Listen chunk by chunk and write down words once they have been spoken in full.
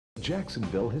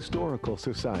Jacksonville Historical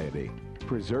Society,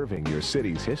 preserving your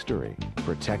city's history,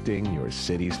 protecting your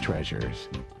city's treasures,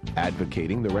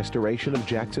 advocating the restoration of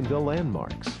Jacksonville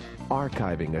landmarks,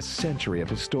 archiving a century of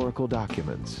historical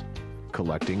documents,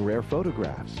 collecting rare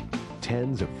photographs,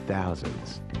 tens of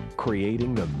thousands,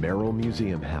 creating the Merrill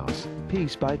Museum House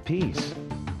piece by piece,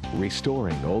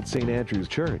 restoring Old St. Andrew's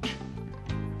Church,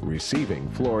 receiving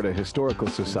Florida Historical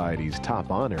Society's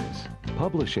top honors,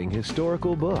 publishing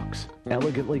historical books,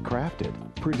 elegantly crafted,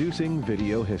 producing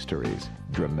video histories,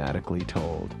 dramatically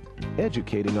told,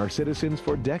 educating our citizens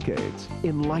for decades,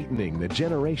 enlightening the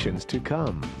generations to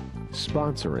come,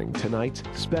 sponsoring tonight's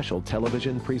special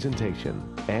television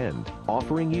presentation, and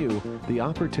offering you the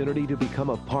opportunity to become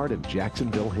a part of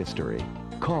Jacksonville history.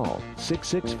 Call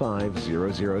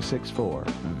 665-0064,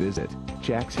 visit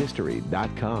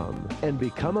jackshistory.com, and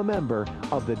become a member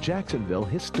of the Jacksonville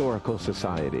Historical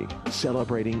Society,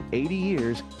 celebrating 80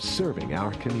 years serving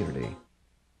our community.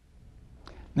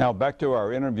 Now back to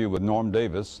our interview with Norm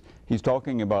Davis. He's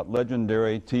talking about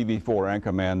legendary TV4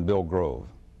 anchorman Bill Grove.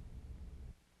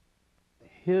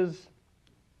 His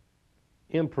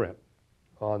imprint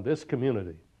on this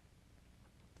community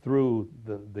through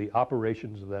the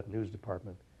operations of that news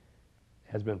department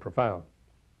has been profound.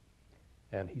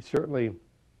 And he certainly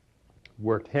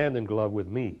worked hand in glove with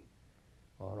me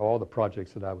on all the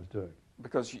projects that I was doing.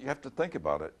 Because you have to think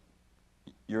about it.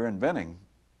 You're inventing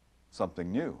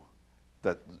something new,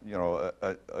 that, you know,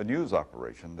 a news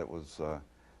operation that was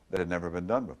that had never been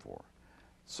done before.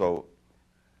 So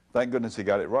thank goodness he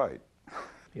got it right.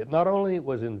 It not only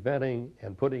was inventing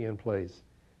and putting in place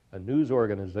a news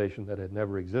organization that had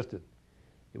never existed,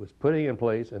 it was putting in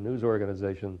place a news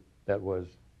organization that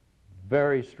was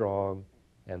very strong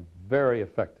and very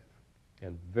effective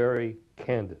and very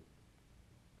candid.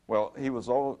 Well, he was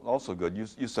also good.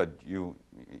 You said you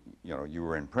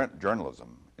were in print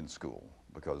journalism in school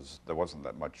because there wasn't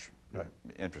that much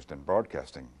interest in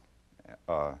broadcasting.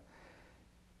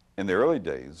 In the early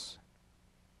days,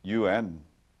 you and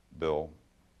Bill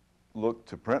looked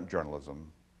to print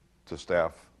journalism to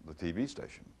staff the TV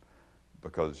station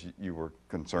because you were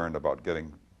concerned about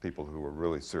getting people who were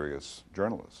really serious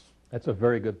journalists. That's a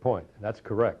very good point, and that's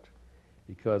correct.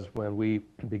 Because when we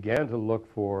began to look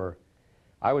for,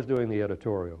 I was doing the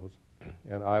editorials,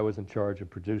 and I was in charge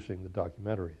of producing the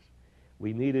documentaries.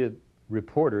 We needed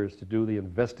reporters to do the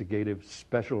investigative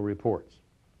special reports.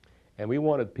 And we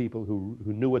wanted people who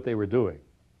knew what they were doing.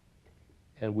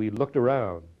 And we looked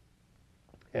around,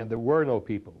 and there were no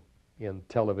people in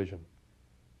television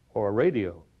or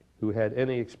radio who had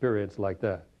any experience like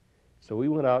that. So we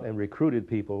went out and recruited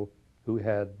people who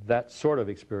had that sort of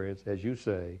experience, as you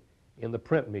say, in the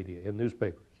print media, in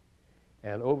newspapers.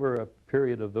 And over a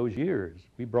period of those years,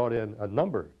 we brought in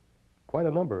quite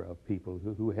a number of people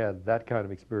who had that kind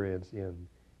of experience in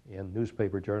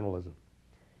newspaper journalism,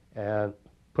 and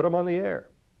put them on the air,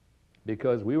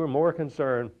 because we were more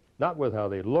concerned not with how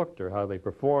they looked or how they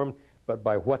performed, but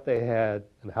by what they had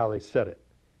and how they said it.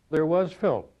 There was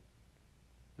film.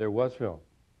 There was film.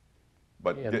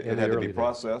 But it had to be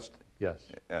processed?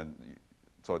 Yes. And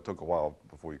so it took a while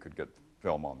before you could get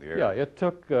film on the air? Yeah, it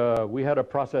took, we had a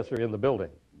processor in the building.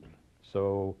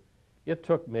 So it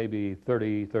took maybe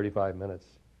 30, 35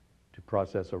 minutes to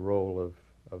process a roll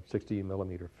of 16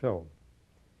 millimeter film.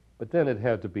 But then it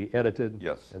had to be edited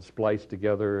and spliced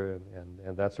together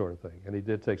and that sort of thing. And it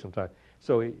did take some time.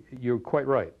 So you're quite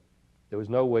right. There was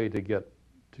no way to get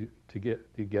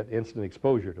instant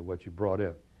exposure to what you brought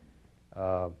in.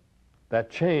 That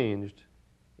changed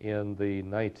in the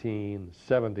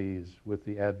 1970s with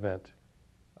the advent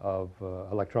of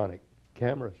electronic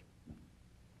cameras.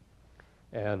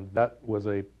 And that was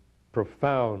a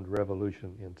profound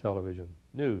revolution in television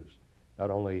news,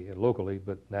 not only locally,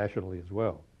 but nationally as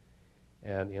well.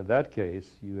 And in that case,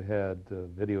 you had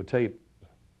videotape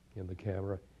in the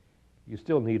camera. You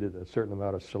still needed a certain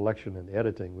amount of selection and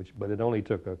editing, but it only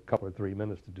took a couple or 3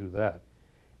 minutes to do that,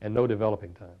 and no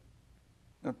developing time.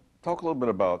 Now, talk a little bit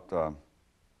about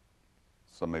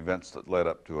some events that led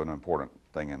up to an important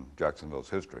thing in Jacksonville's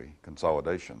history,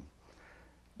 consolidation.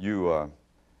 You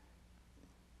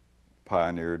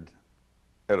pioneered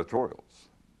editorials.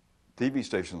 TV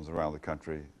stations around the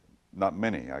country, not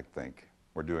many, I think,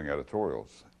 were doing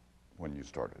editorials when you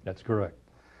started. That's correct.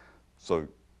 So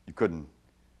you couldn't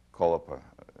call up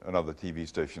another TV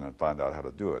station and find out how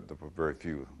to do it. There were very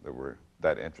few that were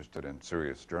that interested in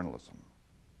serious journalism.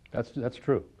 That's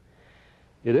true.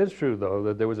 It is true, though,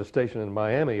 that there was a station in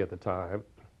Miami at the time,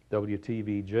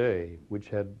 WTVJ, which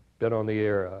had been on the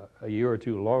air a year or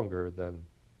two longer than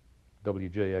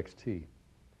WJXT.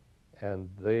 And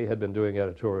they had been doing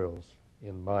editorials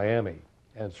in Miami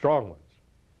and strong ones.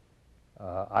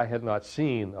 I had not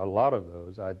seen a lot of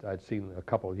those. I'd seen a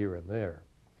couple here and there.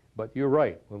 But you're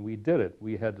right. When we did it,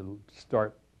 we had to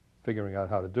start figuring out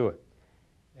how to do it.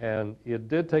 And it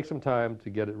did take some time to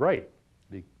get it right.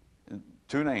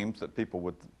 Two names that people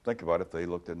would think about if they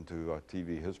looked into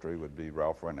TV history would be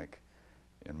Ralph Rennick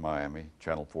in Miami,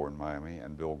 Channel 4 in Miami,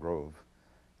 and Bill Grove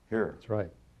here. That's right.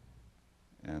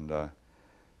 And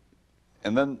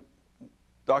then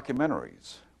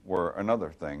documentaries were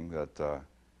another thing that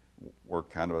were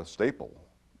kind of a staple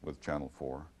with Channel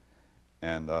 4.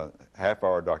 And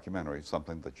half-hour documentaries,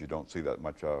 something that you don't see that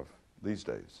much of these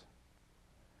days.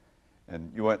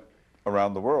 And you went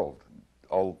around the world,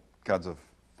 all kinds of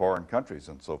foreign countries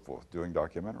and so forth, doing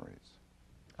documentaries.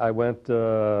 I went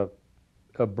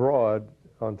abroad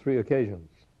on 3 occasions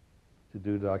to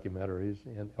do documentaries,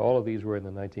 and all of these were in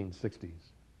the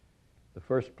 1960s. The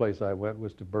first place I went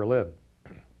was to Berlin.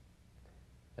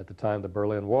 At the time, the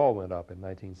Berlin Wall went up in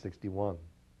 1961.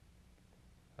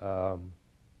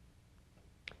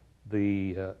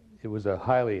 It was a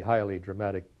highly, highly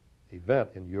dramatic event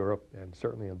in Europe and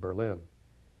certainly in Berlin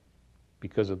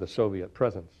because of the Soviet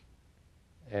presence.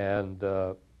 And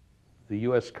the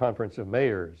U.S. Conference of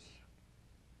Mayors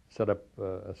set up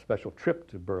a special trip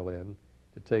to Berlin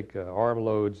to take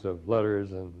armloads of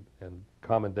letters and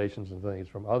commendations and things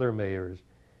from other mayors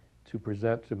to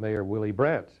present to Mayor Willy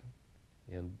Brandt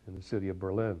in the city of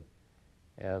Berlin.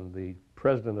 And the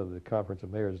president of the Conference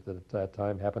of Mayors at that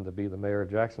time happened to be the mayor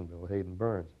of Jacksonville, Hayden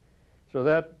Burns. So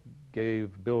that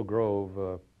gave Bill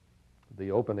Grove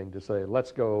the opening to say,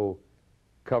 let's go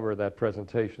cover that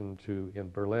presentation in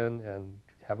Berlin and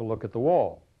have a look at the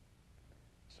wall.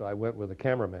 So I went with a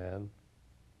cameraman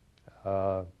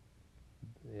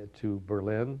to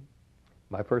Berlin,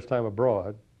 my first time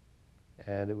abroad,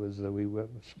 and it was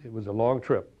a long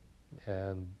trip,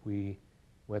 and we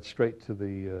went straight to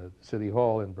the city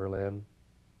hall in Berlin,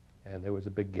 and there was a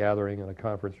big gathering in a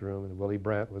conference room, and Willy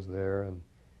Brandt was there,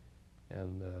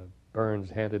 and Burns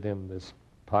handed him this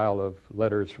pile of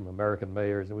letters from American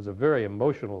mayors. It was a very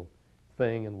emotional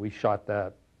thing, and we shot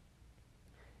that.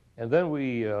 And then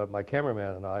my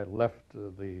cameraman and I left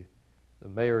the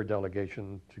mayor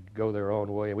delegation to go their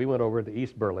own way, and we went over to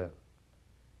East Berlin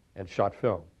and shot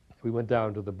film. We went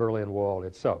down to the Berlin Wall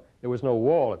itself. There was no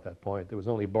wall at that point. There was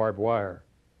only barbed wire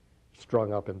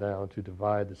strung up and down to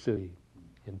divide the city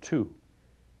in two.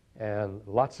 And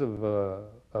lots of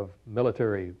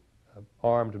military,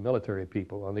 armed military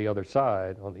people on the other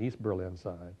side, on the East Berlin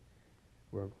side,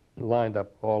 were lined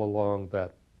up all along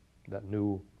that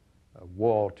new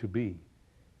wall to be.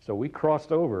 So we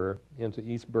crossed over into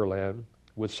East Berlin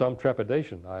with some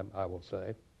trepidation, I will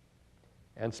say,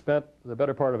 and spent the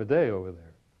better part of a day over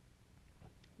there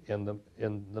in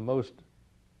the most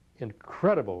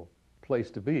incredible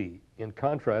place to be, in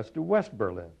contrast to West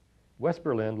Berlin. West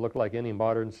Berlin looked like any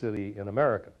modern city in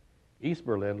America. East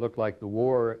Berlin looked like the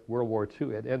World War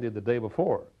II had ended the day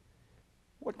before.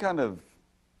 What kind of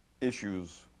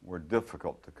issues were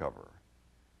difficult to cover?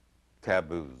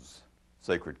 Taboos,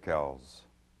 sacred cows,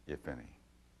 if any?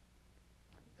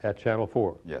 At Channel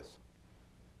 4? Yes.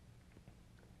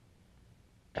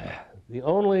 The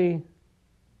only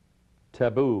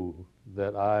taboo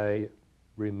that I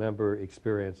remember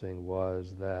experiencing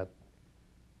was that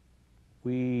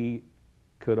we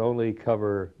could only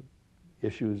cover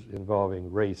issues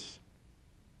involving race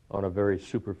on a very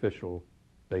superficial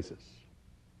basis.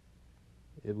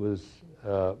 It was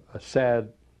a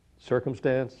sad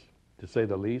circumstance, to say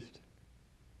the least,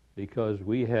 because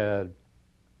we had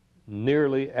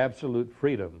nearly absolute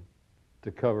freedom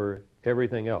to cover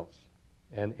everything else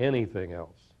and anything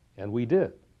else, and we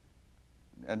did.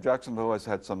 And Jacksonville has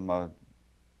had some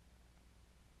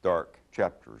dark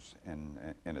chapters in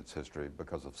its history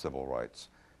because of civil rights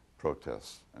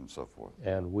protests and so forth.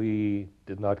 And we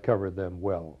did not cover them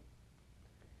well.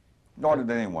 Nor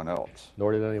did anyone else.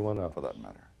 Nor did anyone else. For that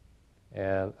matter.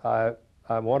 And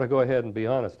I want to go ahead and be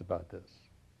honest about this,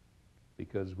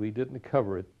 because we didn't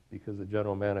cover it because the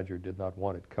general manager did not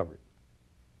want it covered.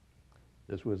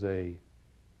 This was the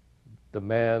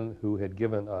man who had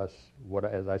given us, what,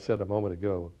 as I said a moment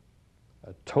ago,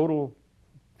 a total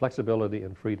flexibility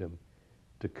and freedom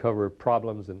to cover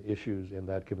problems and issues in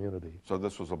that community. So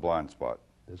this was a blind spot,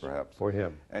 perhaps. For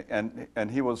him. And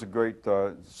he was a great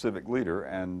civic leader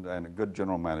and a good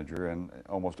general manager in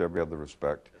almost every other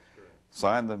respect.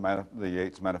 Signed the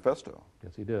Yates Manifesto.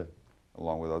 Yes, he did.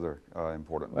 Along with other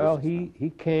important Well, businessmen. he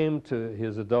came to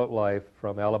his adult life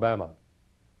from Alabama,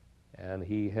 and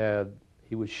he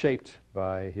was shaped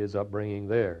by his upbringing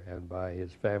there and by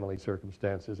his family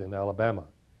circumstances in Alabama.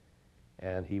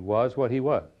 And he was what he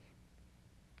was.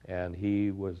 And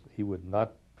he would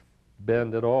not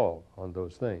bend at all on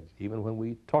those things, even when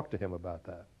we talked to him about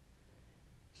that.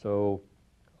 So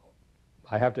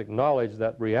I have to acknowledge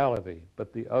that reality,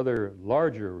 but the other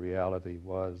larger reality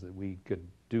was that we could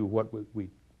do what we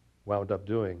wound up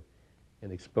doing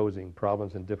in exposing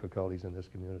problems and difficulties in this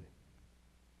community.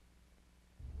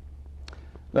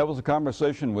 That was a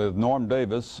conversation with Norm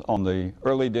Davis on the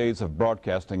early days of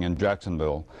broadcasting in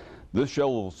Jacksonville. This show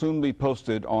will soon be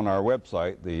posted on our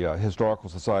website, the Historical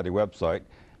Society website,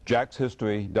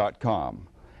 jackshistory.com.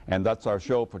 And that's our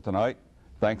show for tonight.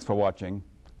 Thanks for watching.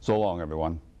 So long,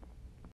 everyone.